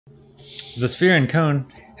The sphere and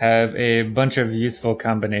cone have a bunch of useful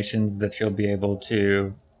combinations that you'll be able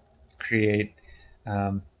to create,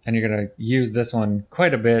 and you're going to use this one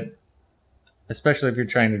quite a bit, especially if you're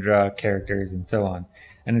trying to draw characters and so on.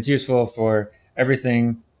 And it's useful for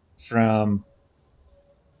everything from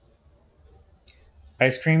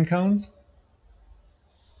ice cream cones,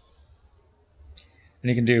 and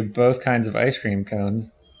you can do both kinds of ice cream cones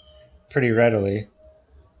pretty readily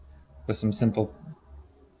with some simple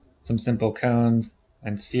cones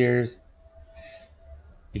and spheres.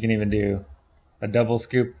 You can even do a double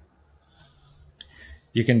scoop.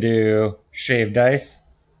 You can do shaved ice,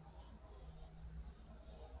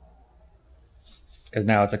 because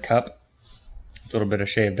now it's a cup with a little bit of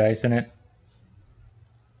shaved ice in it.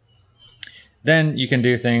 Then you can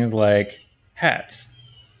do things like hats.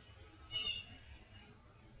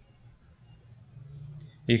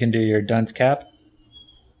 You can do your dunce cap.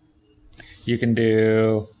 You can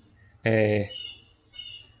do a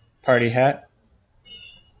party hat.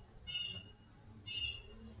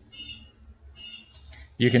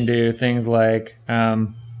 You can do things like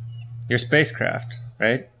your spacecraft,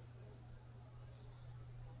 right?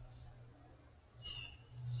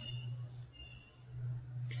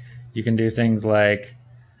 You can do things like,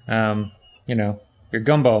 your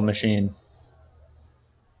gumball machine.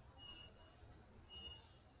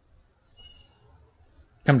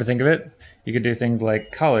 Come to think of it, you could do things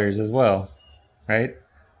like collars as well, right?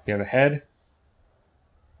 You have a head,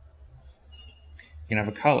 you can have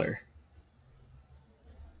a collar.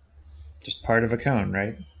 Just part of a cone,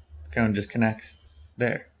 right? The cone just connects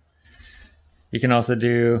there. You can also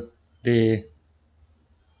do the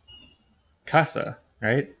casa,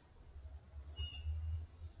 right?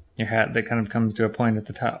 Your hat that kind of comes to a point at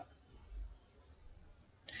the top.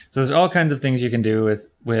 So there's all kinds of things you can do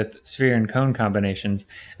with sphere and cone combinations,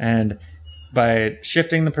 and by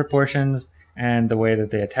shifting the proportions and the way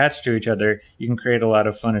that they attach to each other, you can create a lot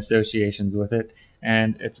of fun associations with it.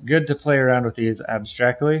 And it's good to play around with these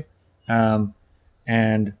abstractly,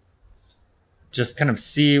 and just kind of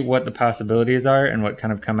see what the possibilities are and what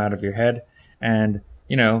kind of come out of your head. And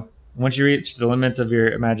once you reach the limits of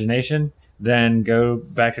your imagination, then go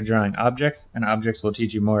back to drawing objects, and objects will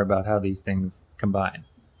teach you more about how these things combine.